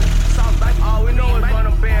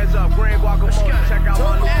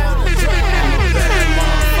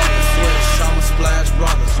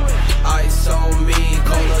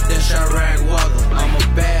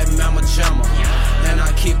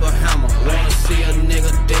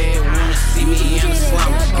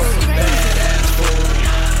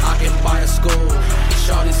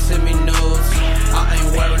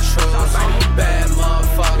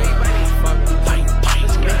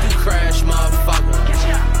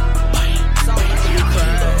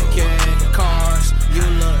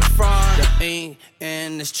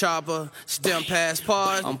chopper, stem past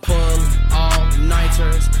pause. I'm pulling all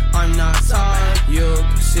niters, I'm not tired. You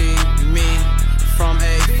can see me from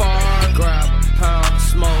afar. Grab a pound of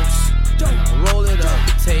smokes, and I roll it up.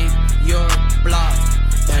 Take your block,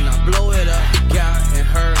 and I blow it up. Got and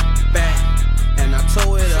hurt back, and I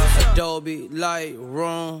tow it up. Adobe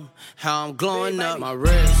Lightroom, how I'm glowing up. My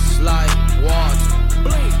wrist like water.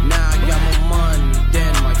 Now I got more money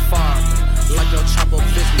than my father. Like your chopper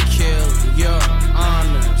bitch, we kill your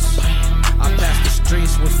honors. I pass the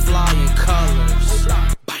streets with flying colors.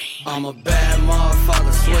 I'm a bad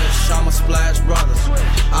motherfucker, switch, I'm a splash brother.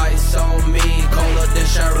 Ice on me, colder than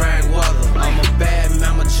Chirac